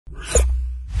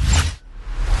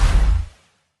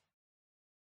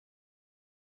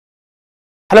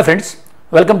Hello friends,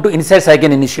 welcome to Inside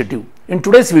Saigon Initiative. In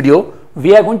today's video,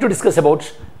 we are going to discuss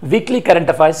about weekly current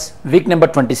affairs, week number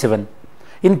 27.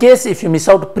 In case if you miss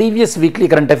out previous weekly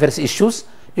current affairs issues,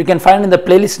 you can find in the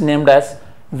playlist named as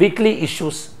weekly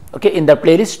issues. Okay, in the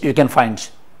playlist you can find.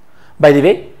 By the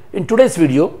way, in today's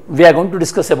video, we are going to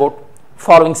discuss about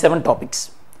following 7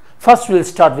 topics. First, we will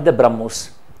start with the BrahMos.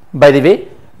 By the way,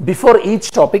 before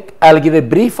each topic, I will give a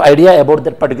brief idea about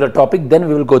that particular topic, then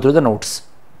we will go through the notes.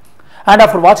 And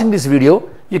after watching this video,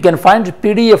 you can find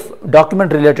PDF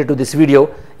document related to this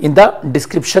video in the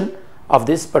description of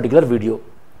this particular video.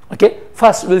 Okay,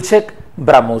 first we will check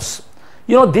BrahMos.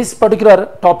 You know, this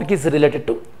particular topic is related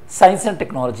to science and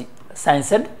technology.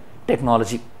 Science and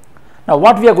technology. Now,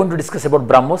 what we are going to discuss about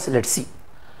BrahMos, let's see.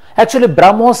 Actually,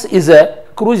 BrahMos is a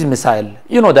cruise missile.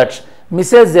 You know that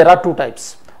missiles, there are 2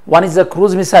 types. One is a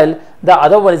cruise missile, the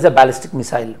other one is a ballistic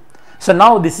missile. So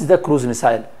now this is the cruise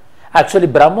missile. Actually,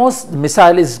 BrahMos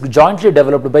missile is jointly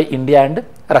developed by India and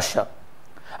Russia.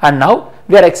 And now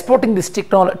we are exporting this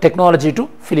technology to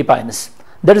Philippines.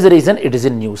 That is the reason it is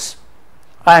in news.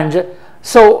 And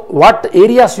so what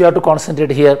areas you have to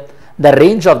concentrate here? The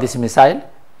range of this missile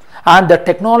and the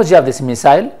technology of this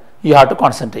missile you have to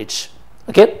concentrate.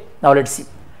 Okay. Now let's see.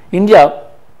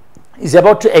 India is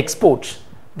about to export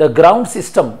the ground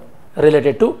system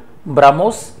related to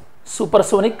BrahMos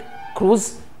supersonic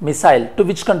cruise missile to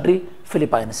which country?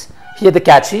 Philippines. Here the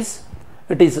catch is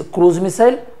it is cruise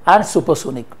missile and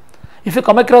supersonic. If you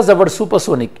come across the word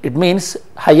supersonic, it means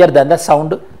higher than the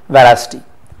sound velocity,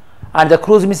 and the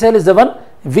cruise missile is the one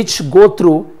which go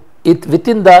through it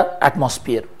within the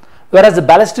atmosphere, whereas the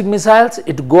ballistic missiles,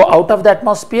 it go out of the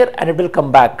atmosphere and it will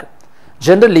come back.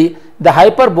 Generally the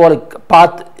hyperbolic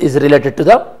path is related to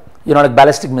the like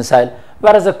ballistic missile,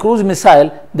 whereas the cruise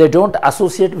missile, they don't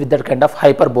associate with that kind of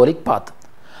hyperbolic path.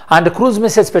 And the cruise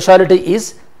missile speciality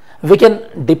is we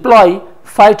can deploy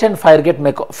fight and forget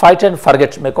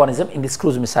mechanism in this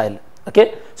cruise missile.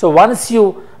 Okay, so once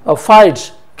you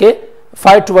fight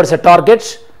towards a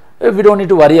target, we don't need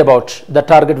to worry about the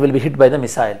target will be hit by the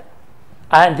missile.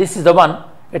 And this is the one,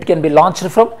 it can be launched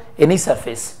from any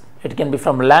surface. It can be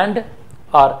from land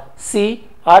or sea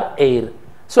or air.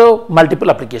 So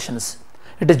multiple applications.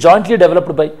 It is jointly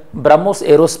developed by BrahMos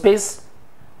Aerospace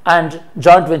and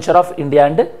joint venture of India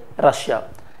and Russia.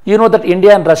 You know that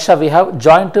India and Russia, we have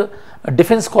joint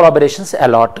defense collaborations a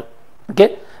lot.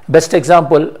 Okay, best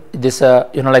example this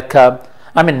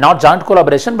I mean not joint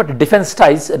collaboration but defense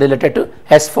ties related to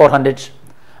S-400,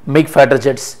 MiG fighter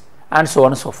jets and so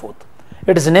on and so forth.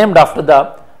 It is named after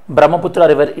the Brahmaputra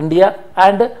river India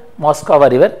and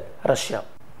Moskva river Russia.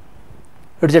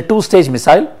 It is a 2-stage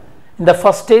missile. In the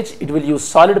first stage it will use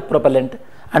solid propellant,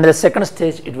 and in the second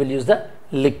stage it will use the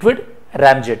liquid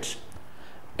ramjet.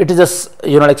 It is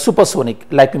a supersonic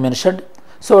like we mentioned.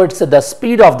 So it's the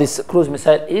speed of this cruise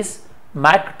missile is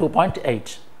Mach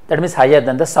 2.8, that means higher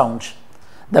than the sound.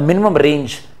 The minimum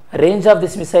range of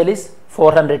this missile is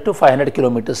 400 to 500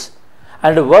 kilometers,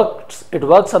 and it works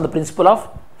on the principle of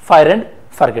fire and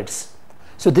forgets.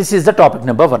 So this is the topic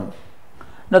number 1.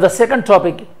 Now the second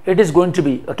topic, it is going to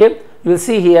be, okay, you will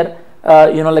see here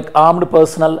armed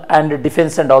personnel and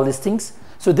defense and all these things.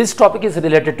 So this topic is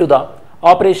related to the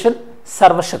Operation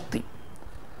Sarvashakti.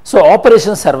 So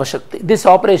Operation Sarvashakti, this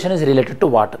operation is related to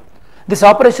what? This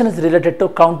operation is related to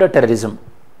counter-terrorism.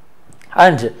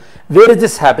 And where is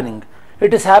this happening?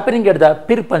 It is happening at the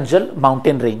Pir Panjal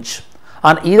mountain range,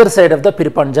 on either side of the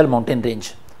Pir Panjal mountain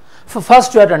range.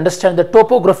 First you have to understand the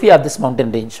topography of this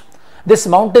mountain range. This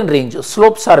mountain range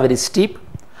slopes are very steep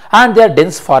and they are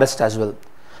dense forest as well.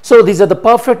 So these are the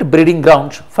perfect breeding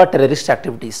ground for terrorist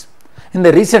activities. In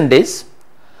the recent days,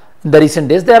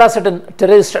 there are certain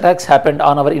terrorist attacks happened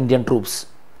on our Indian troops.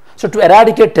 So to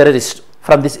eradicate terrorists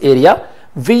from this area,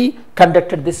 we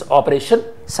conducted this Operation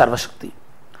Sarvashakti.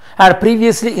 And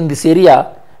previously in this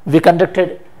area, we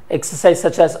conducted exercise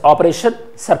such as Operation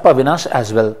Sarpa Vinash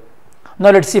as well.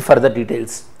 Now let's see further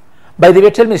details. By the way,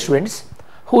 tell me students,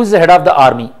 who is the head of the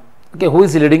army? Okay, who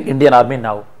is leading Indian army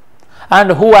now?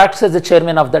 And who acts as the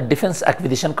chairman of the Defense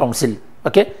Acquisition Council?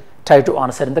 Okay, try to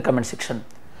answer in the comment section.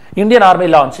 Indian Army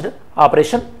launched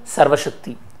Operation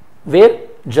Sarvashakti. Where?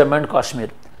 Jammu and Kashmir.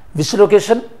 Which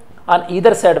location? On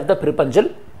either side of the Pir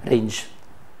Panjal range.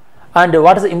 And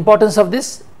what is the importance of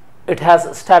this? It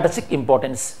has strategic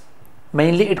importance.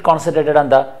 Mainly it concentrated on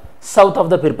the south of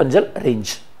the Pir Panjal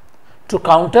range to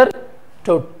counter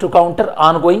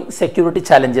ongoing security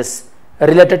challenges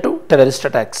related to terrorist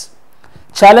attacks.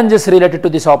 Challenges related to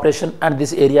this operation and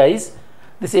this area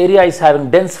is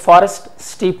having dense forest,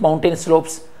 steep mountain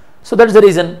slopes. So that is the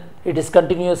reason it is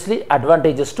continuously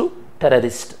advantageous to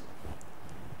terrorists.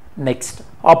 Next,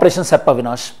 Operation Sarpa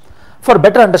Vinash. For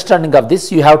better understanding of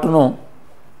this, you have to know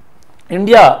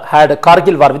India had a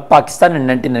Kargil war with Pakistan in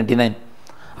 1999.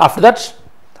 After that,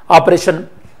 Operation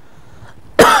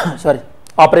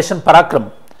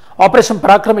Parakram. Operation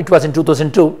Parakram, it was in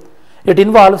 2002. It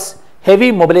involves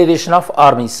heavy mobilization of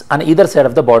armies on either side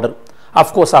of the border.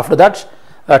 Of course, after that,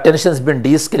 tensions been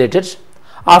de-escalated.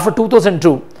 After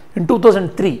 2002, in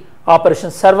 2003, Operation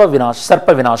Sarpa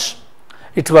Vinash,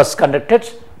 it was conducted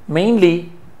mainly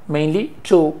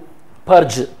to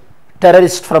purge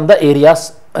terrorists from the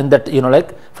areas and that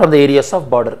from the areas of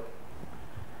border.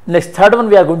 Next, third one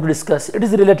we are going to discuss. It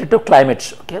is related to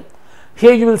climate. Okay,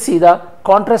 here you will see the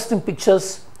contrasting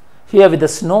pictures. Here with the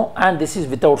snow and this is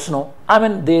without snow. I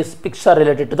mean, these pictures are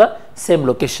related to the same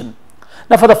location.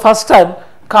 Now, for the first time,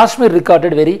 Kashmir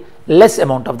recorded very less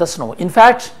amount of the snow. In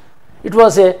fact, it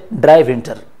was a dry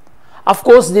winter. Of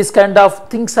course, these kind of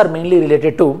things are mainly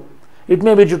related to, it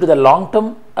may be due to the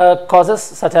long-term causes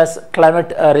such as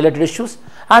climate related issues,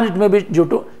 and it may be due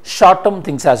to short-term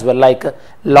things as well, like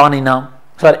El Nino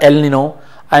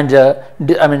and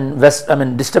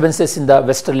disturbances in the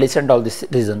westerlies and all these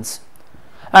reasons.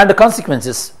 And the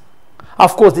consequences,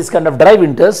 of course, this kind of dry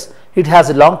winters, it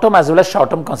has long-term as well as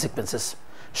short-term consequences.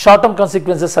 Short-term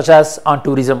consequences such as on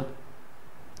tourism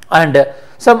and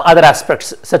some other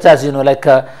aspects such as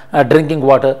drinking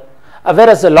water,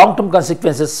 whereas the long-term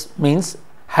consequences means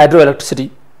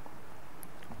hydroelectricity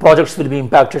projects will be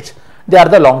impacted. They are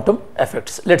the long-term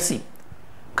effects. Let's see.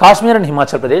 Kashmir and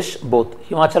Himachal Pradesh, both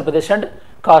Himachal Pradesh and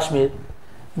Kashmir,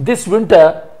 this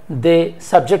winter they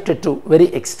subjected to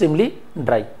very extremely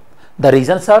dry. The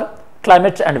reasons are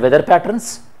climate and weather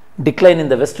patterns, decline in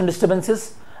the western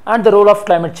disturbances, and the role of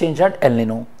climate change and El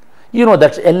Nino. You know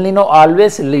that El Nino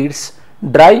always leads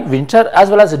dry winter as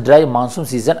well as dry monsoon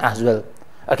season as well.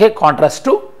 Okay, contrast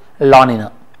to La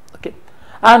Nina. Okay,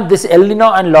 and this El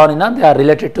Nino and La Nina, they are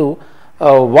related to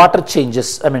water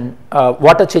changes.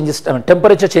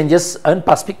 Temperature changes in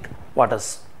Pacific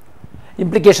waters.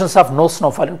 Implications of no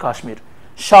snowfall in Kashmir.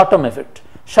 Short-term effect.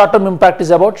 Short-term impact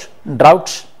is about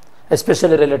drought,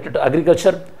 especially related to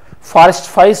agriculture, forest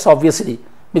fires, obviously,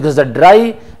 because the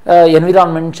dry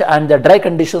environment and the dry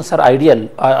conditions are ideal,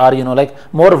 are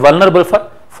more vulnerable for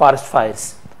forest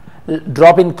fires.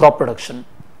 Drop in crop production.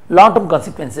 Long-term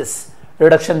consequences,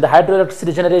 reduction in the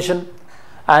hydroelectricity generation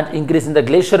and increase in the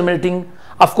glacier melting.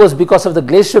 Of course, because of the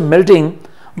glacier melting,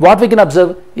 what we can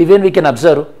observe, even we can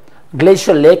observe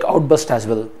glacial lake outburst as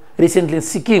well. Recently in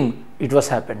Sikkim, it was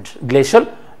happened, glacial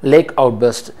lake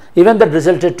outburst. Even that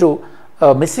resulted to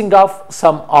missing of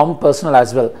some armed personnel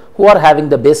as well, who are having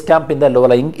the base camp in the lower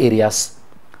lying areas.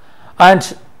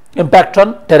 And impact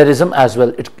on terrorism as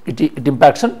well. It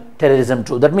impacts on terrorism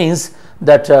too. That means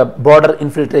that border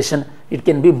infiltration, it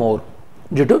can be more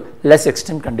due to less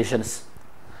extreme conditions.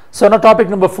 So now topic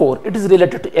number 4, it is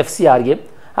related to FCRA,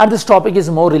 and this topic is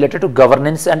more related to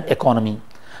governance and economy.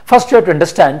 First, you have to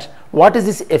understand what is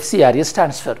this FCRA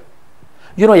stands for.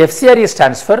 You know, FCRA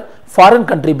stands for Foreign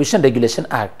Contribution Regulation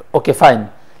Act. Okay, fine.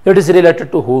 It is related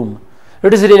to whom?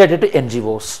 It is related to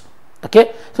NGOs.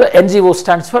 Okay, so NGO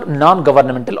stands for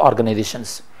non-governmental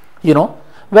organizations. You know,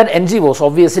 when NGOs,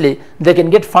 obviously, they can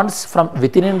get funds from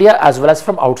within India as well as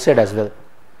from outside as well.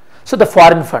 So the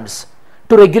foreign funds.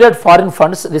 To regulate foreign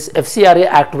funds, this FCRA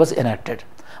Act was enacted.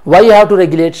 Why you have to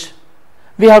regulate?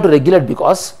 We have to regulate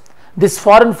because this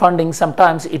foreign funding,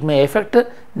 sometimes it may affect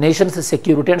nation's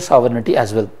security and sovereignty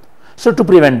as well. So to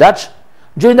prevent that,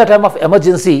 during the time of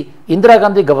emergency, Indira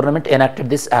Gandhi government enacted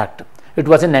this act. It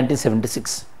was in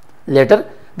 1976. Later,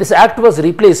 this act was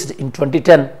replaced in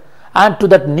 2010, and to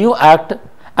that new act,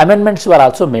 amendments were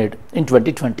also made in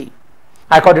 2020.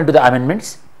 According to the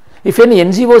amendments, if any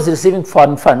NGO is receiving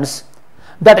foreign funds,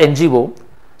 that NGO,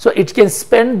 so it can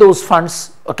spend those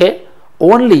funds, okay,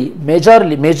 only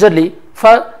majorly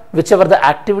for whichever the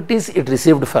activities it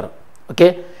received for.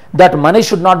 Okay, that money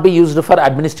should not be used for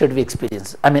administrative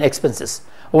expenses.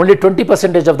 Only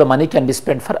 20% of the money can be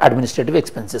spent for administrative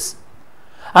expenses,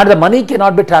 and the money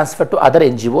cannot be transferred to other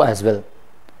NGO as well.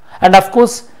 And of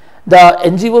course, the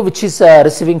NGO which is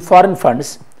receiving foreign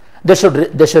funds, they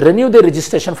should renew their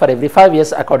registration for every 5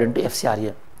 years according to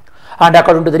FCRA. And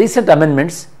according to the recent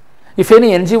amendments, if any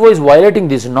NGO is violating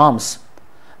these norms,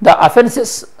 the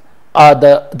offences,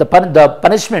 the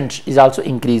punishment is also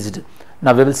increased.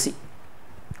 Now we will see.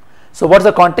 So what is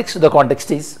the context? The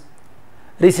context is,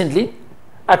 recently,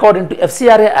 according to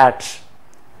FCRA Act,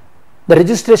 the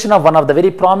registration of one of the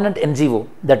very prominent NGO,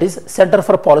 that is Center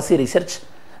for Policy Research,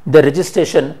 the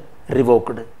registration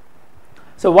revoked.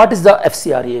 So what is the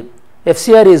FCRA?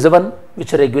 FCRA is the one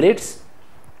which regulates.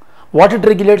 What it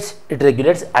regulates? It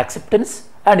regulates acceptance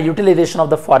and utilization of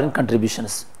the foreign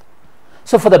contributions.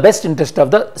 So for the best interest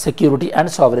of the security and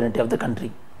sovereignty of the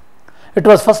country. It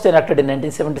was first enacted in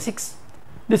 1976.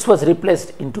 This was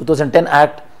replaced in 2010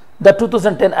 Act. The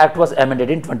 2010 Act was amended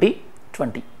in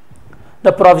 2020.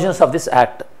 The provisions of this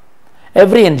Act: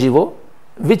 every NGO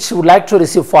which would like to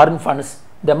receive foreign funds,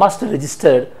 they must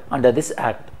register under this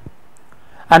Act.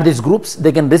 And these groups,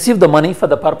 they can receive the money for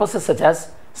the purposes such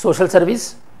as social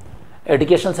service,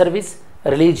 education service,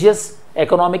 religious,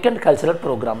 economic and cultural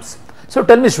programs. So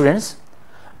tell me students,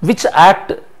 which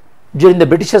Act during the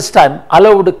Britishers' time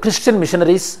allowed Christian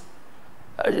missionaries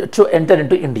to enter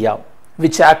into India?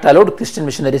 Which Act allowed Christian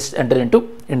missionaries to enter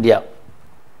into India?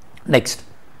 Next,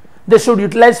 they should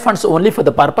utilize funds only for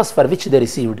the purpose for which they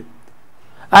received,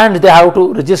 and they have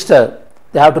to register.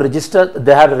 They have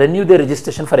to renew their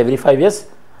registration for every 5 years,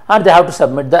 and they have to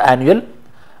submit the annual,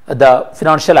 the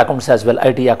financial accounts as well,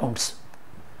 IT accounts.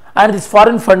 And this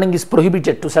foreign funding is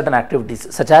prohibited to certain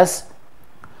activities such as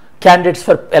candidates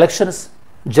for elections,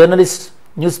 journalists,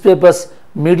 newspapers,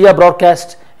 media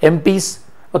broadcast, MPs.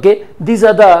 Okay, these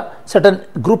are the certain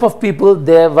group of people,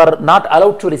 they were not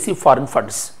allowed to receive foreign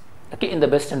funds, okay, in the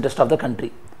best interest of the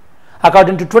country.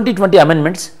 According to 2020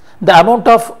 amendments, the amount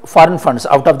of foreign funds,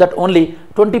 out of that only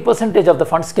 20% of the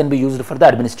funds can be used for the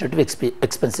administrative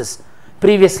expenses.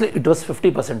 Previously it was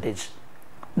 50%.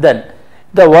 Then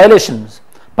the violations,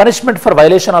 punishment for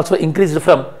violation also increased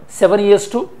from 7 years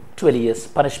to 12 years,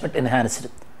 punishment enhanced.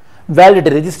 Validity,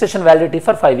 registration validity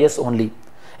for 5 years only.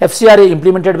 FCRA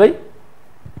implemented by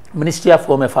Ministry of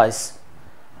Home Affairs,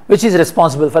 which is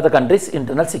responsible for the country's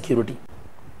internal security.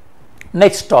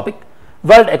 Next topic,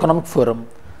 World Economic Forum.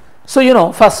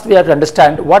 So first we have to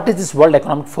understand what is this World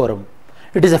Economic Forum.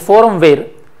 It is a forum where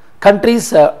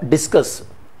countries discuss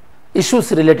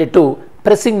issues related to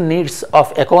pressing needs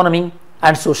of economy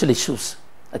and social issues.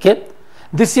 Okay,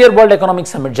 this year World Economic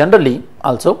Summit generally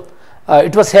also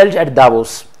it was held at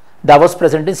Davos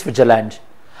present in Switzerland,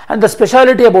 and the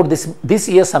speciality about this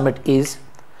year's summit is,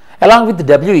 along with the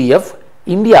WEF,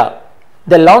 India,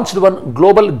 they launched one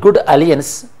Global Good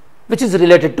Alliance which is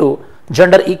related to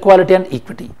gender equality and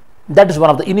equity. That is one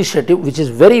of the initiative which is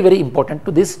very, very important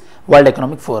to this World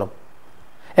Economic Forum.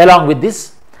 Along with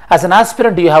this, as an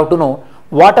aspirant, you have to know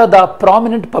what are the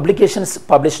prominent publications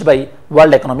published by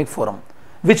World Economic Forum.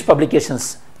 Which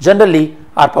publications generally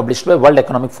are published by World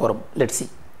Economic Forum? Let's see.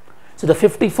 So the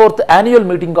 54th annual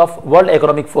meeting of World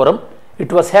Economic Forum,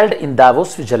 it was held in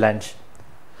Davos, Switzerland.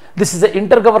 This is the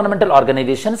intergovernmental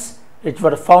organizations which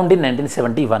were founded in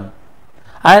 1971.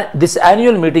 And this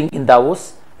annual meeting in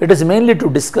Davos, it is mainly to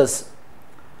discuss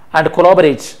and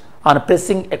collaborate on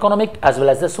pressing economic as well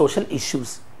as the social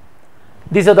issues.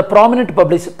 These are the prominent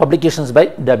publications by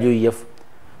WEF: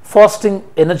 Fostering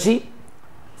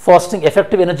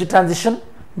Effective Energy Transition,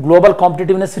 Global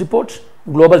Competitiveness Report,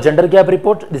 Global Gender Gap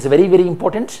Report, this is very, very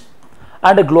important,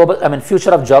 and a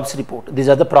Future of Jobs Report. These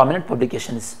are the prominent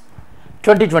publications.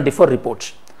 2024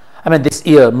 report. This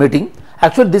year meeting.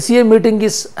 Actually, this year meeting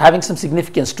is having some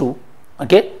significance too.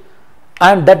 Okay,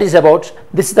 and that is about,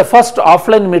 this is the first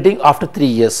offline meeting after 3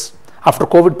 years. After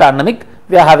COVID pandemic,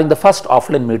 we are having the first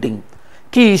offline meeting.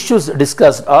 Key issues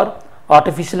discussed are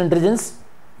artificial intelligence,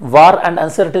 war and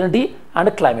uncertainty,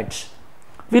 and climate.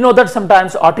 We know that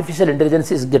sometimes artificial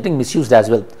intelligence is getting misused as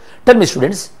well. Tell me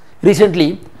students,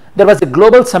 recently there was a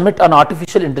global summit on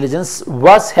artificial intelligence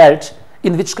was held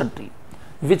in which country?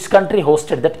 Which country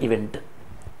hosted that event?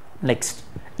 Next,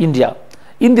 India.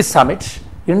 In this summit,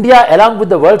 India along with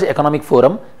the World Economic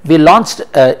Forum, we launched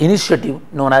an initiative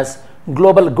known as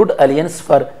Global Good Alliance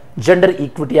for Gender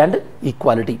Equity and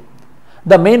Equality.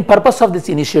 The main purpose of this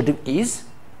initiative is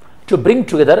to bring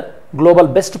together global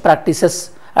best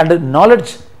practices and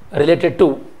knowledge related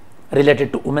to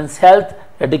women's health,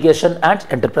 education and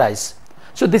enterprise.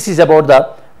 So this is about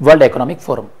the World Economic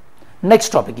Forum. Next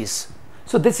topic is,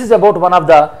 so this is about one of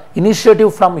the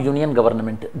initiative from Union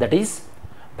government, that is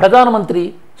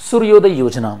Pradhanmantri Suryodaya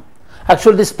Yojana.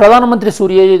 Actually, this Pradhanmantri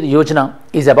Suryodaya Yojana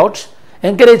is about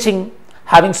encouraging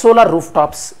having solar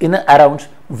rooftops in around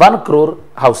 1 crore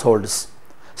households.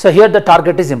 So here the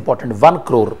target is important, 1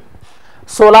 crore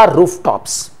solar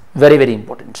rooftops, very, very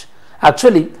important.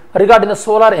 Actually, regarding the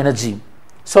solar energy,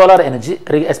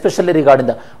 especially regarding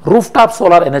the rooftop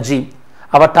solar energy,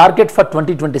 our target for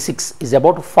 2026 is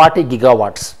about 40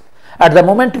 gigawatts. At the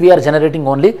moment, we are generating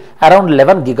only around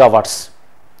 11 gigawatts.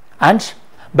 And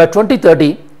by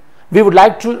 2030, we would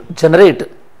like to generate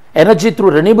energy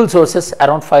through renewable sources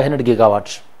around 500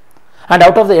 gigawatts. And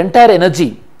out of the entire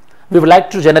energy, we would like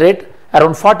to generate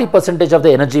around 40% of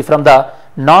the energy from the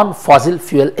non-fossil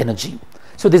fuel energy.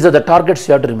 So these are the targets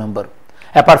you have to remember.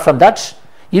 Apart from that,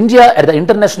 India at the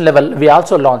international level, we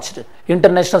also launched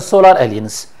International Solar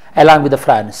Alliance along with the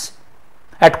France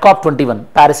at COP21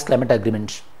 Paris Climate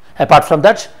Agreement. Apart from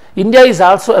that, India is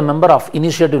also a member of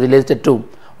initiative related to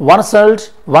One Sun,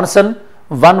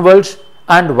 One World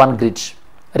and One Grid.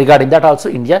 Regarding that also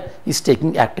India is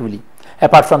taking actively.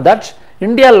 Apart from that,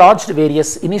 India launched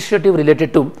various initiatives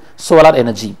related to solar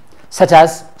energy such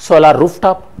as solar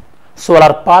rooftop,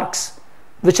 solar parks,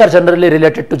 which are generally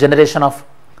related to generation of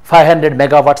 500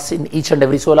 megawatts in each and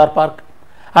every solar park,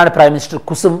 and Prime Minister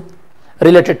Kusum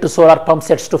related to solar pump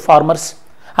sets to farmers,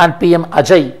 and PM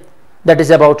Ajay, that is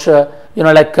about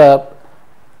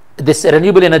this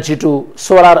renewable energy to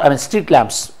solar street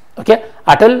lamps. Okay,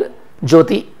 Atal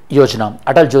Jyoti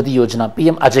Yojana,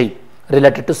 PM Ajay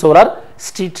related to solar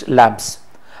street lamps.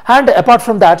 And apart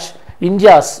from that,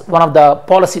 India's one of the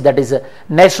policy, that is a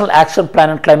National Action Plan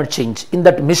on Climate Change. In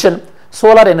that mission,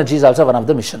 solar energy is also one of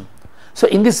the mission. So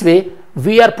in this way,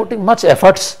 we are putting much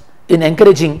efforts in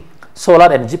encouraging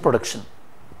solar energy production.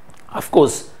 Of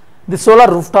course, the solar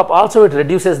rooftop also, it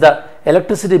reduces the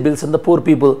electricity bills on the poor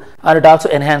people, and it also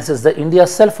enhances the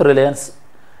India's self-reliance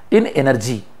in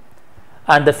energy.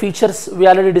 And the features we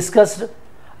already discussed.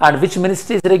 And which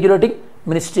ministry is regulating?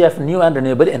 Ministry of New and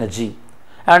Renewable Energy.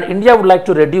 And India would like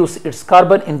to reduce its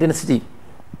carbon intensity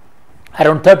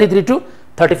around 33 to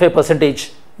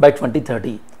 35% by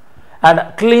 2030.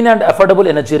 And clean and affordable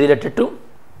energy related to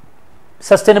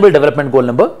Sustainable Development Goal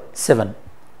number 7.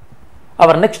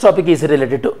 Our next topic is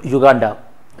related to Uganda.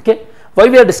 Okay, why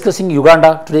we are discussing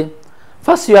Uganda today?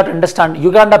 First, you have to understand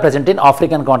Uganda present in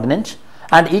African continent,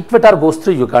 and equator goes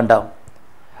through Uganda.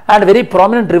 And very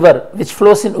prominent river which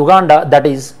flows in Uganda, that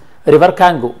is River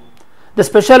Congo. The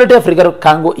speciality of River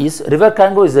Congo is a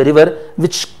river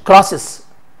which crosses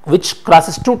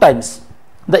 2 times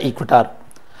the equator.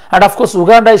 And of course,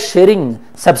 Uganda is sharing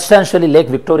substantially Lake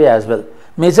Victoria as well.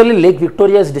 Majorly, Lake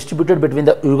Victoria is distributed between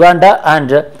the Uganda and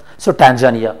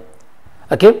Tanzania.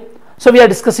 Okay, so we are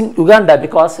discussing Uganda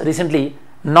because recently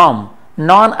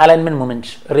non-alignment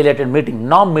movement related meeting,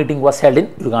 NOM meeting was held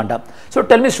in Uganda. So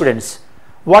tell me students,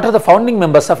 what are the founding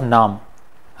members of NOM?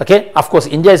 Okay, of course,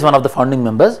 India is one of the founding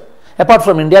members. Apart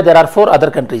from India, there are 4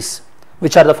 other countries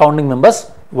which are the founding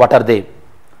members. What are they?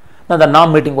 Now the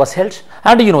NOM meeting was held,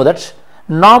 and you know that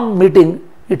NOM meeting,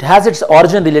 it has its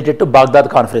origin related to Baghdad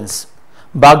Conference.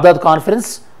 Baghdad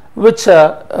Conference, which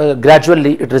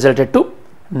gradually it resulted to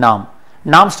NOM.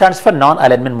 NOM stands for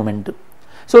non-alignment movement.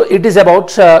 So it is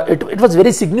about, it was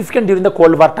very significant during the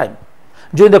Cold War time.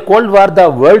 During the Cold War, the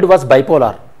world was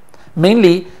bipolar.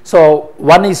 Mainly, so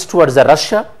one is towards the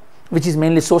Russia, which is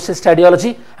mainly socialist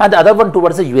ideology, and the other one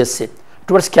towards the USA,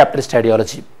 towards capitalist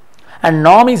ideology. And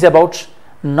NOM is about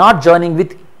not joining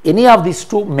with any of these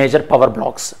 2 major power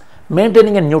blocks,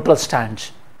 maintaining a neutral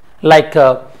stand, like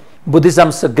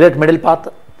Buddhism's great middle path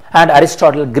and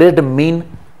Aristotle great mean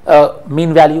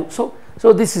value. So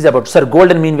this is about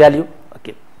golden mean value.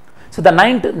 Okay, so the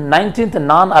 19th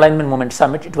non-alignment movement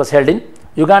summit, it was held in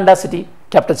Uganda city,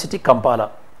 capital city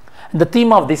Kampala. And the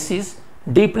theme of this is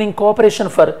deepening cooperation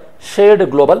for shared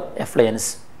global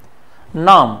affluence.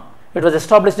 NOM, it was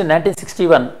established in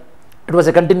 1961. It was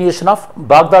a continuation of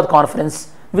Baghdad Conference,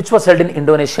 which was held in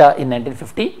Indonesia in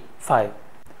 1955.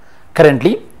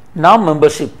 Currently, NOM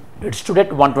membership, it stood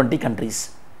at 120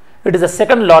 countries. It is the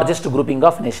 2nd largest grouping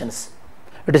of nations.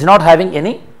 It is not having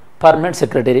any permanent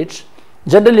secretariat.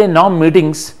 Generally, NOM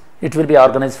meetings, it will be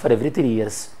organized for every 3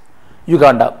 years.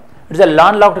 Uganda, it is a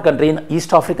landlocked country in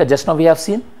East Africa, just now we have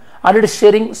seen, and it is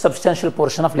sharing substantial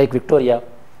portion of Lake Victoria,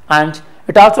 and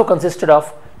it also consisted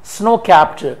of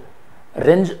snow-capped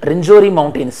Rwenzori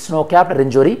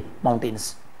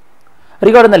Mountains.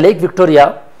 Regarding the Lake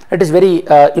Victoria, it is very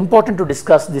important to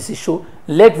discuss this issue,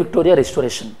 Lake Victoria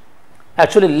restoration.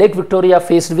 Actually, Lake Victoria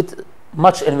faced with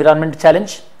much environment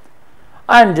challenge,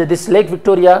 and this Lake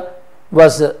Victoria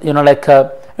was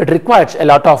it required a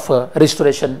lot of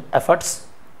restoration efforts.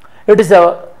 It is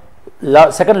the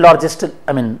 2nd largest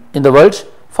in the world,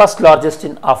 1st largest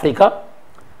in Africa.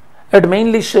 It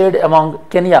mainly shared among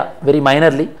Kenya very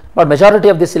minorly, but majority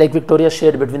of this Lake Victoria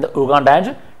shared between the Uganda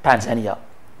and Tanzania.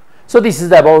 So this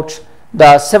is about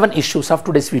the 7 issues of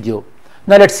today's video.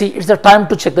 Now let's see, it's the time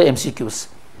to check the MCQs.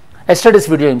 Yesterday's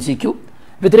video MCQ,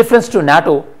 with reference to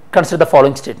NATO, consider the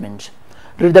following statement.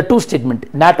 Read the 2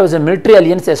 statement. NATO is a military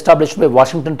alliance established by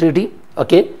Washington Treaty.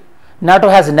 Okay, NATO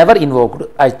has never invoked.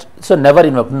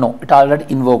 No, it already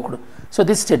invoked. So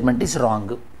this statement is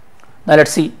wrong. Now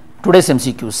let's see today's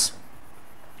MCQs.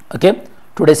 Okay,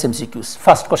 today's MCQs.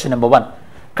 First question number 1.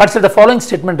 Consider the following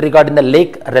statement regarding the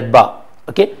Lake Redba.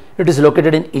 Okay, it is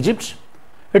located in Egypt.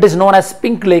 It is known as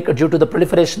Pink Lake due to the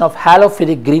proliferation of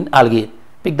halophilic green algae.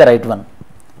 Pick the right one.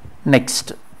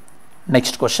 Next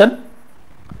question.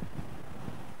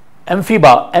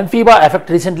 Amphiba effect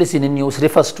recently seen in news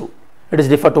refers to. It is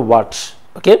referred to what?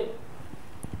 Okay.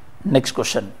 Next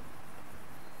question.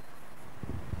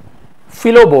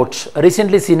 Philoboat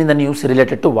recently seen in the news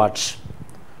related to what?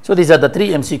 So these are the 3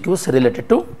 MCQs related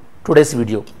to today's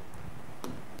video.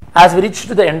 As we reach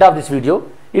to the end of this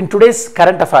video, in today's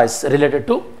current affairs related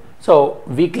to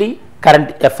weekly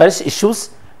current affairs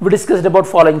issues, we discussed about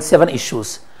following 7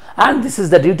 issues, and this is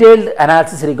the detailed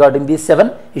analysis regarding these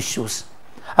 7 issues.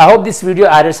 I hope this video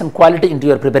added some quality into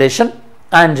your preparation,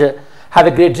 and have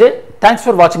a great day. Thanks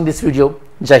for watching this video.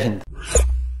 Jai Hind.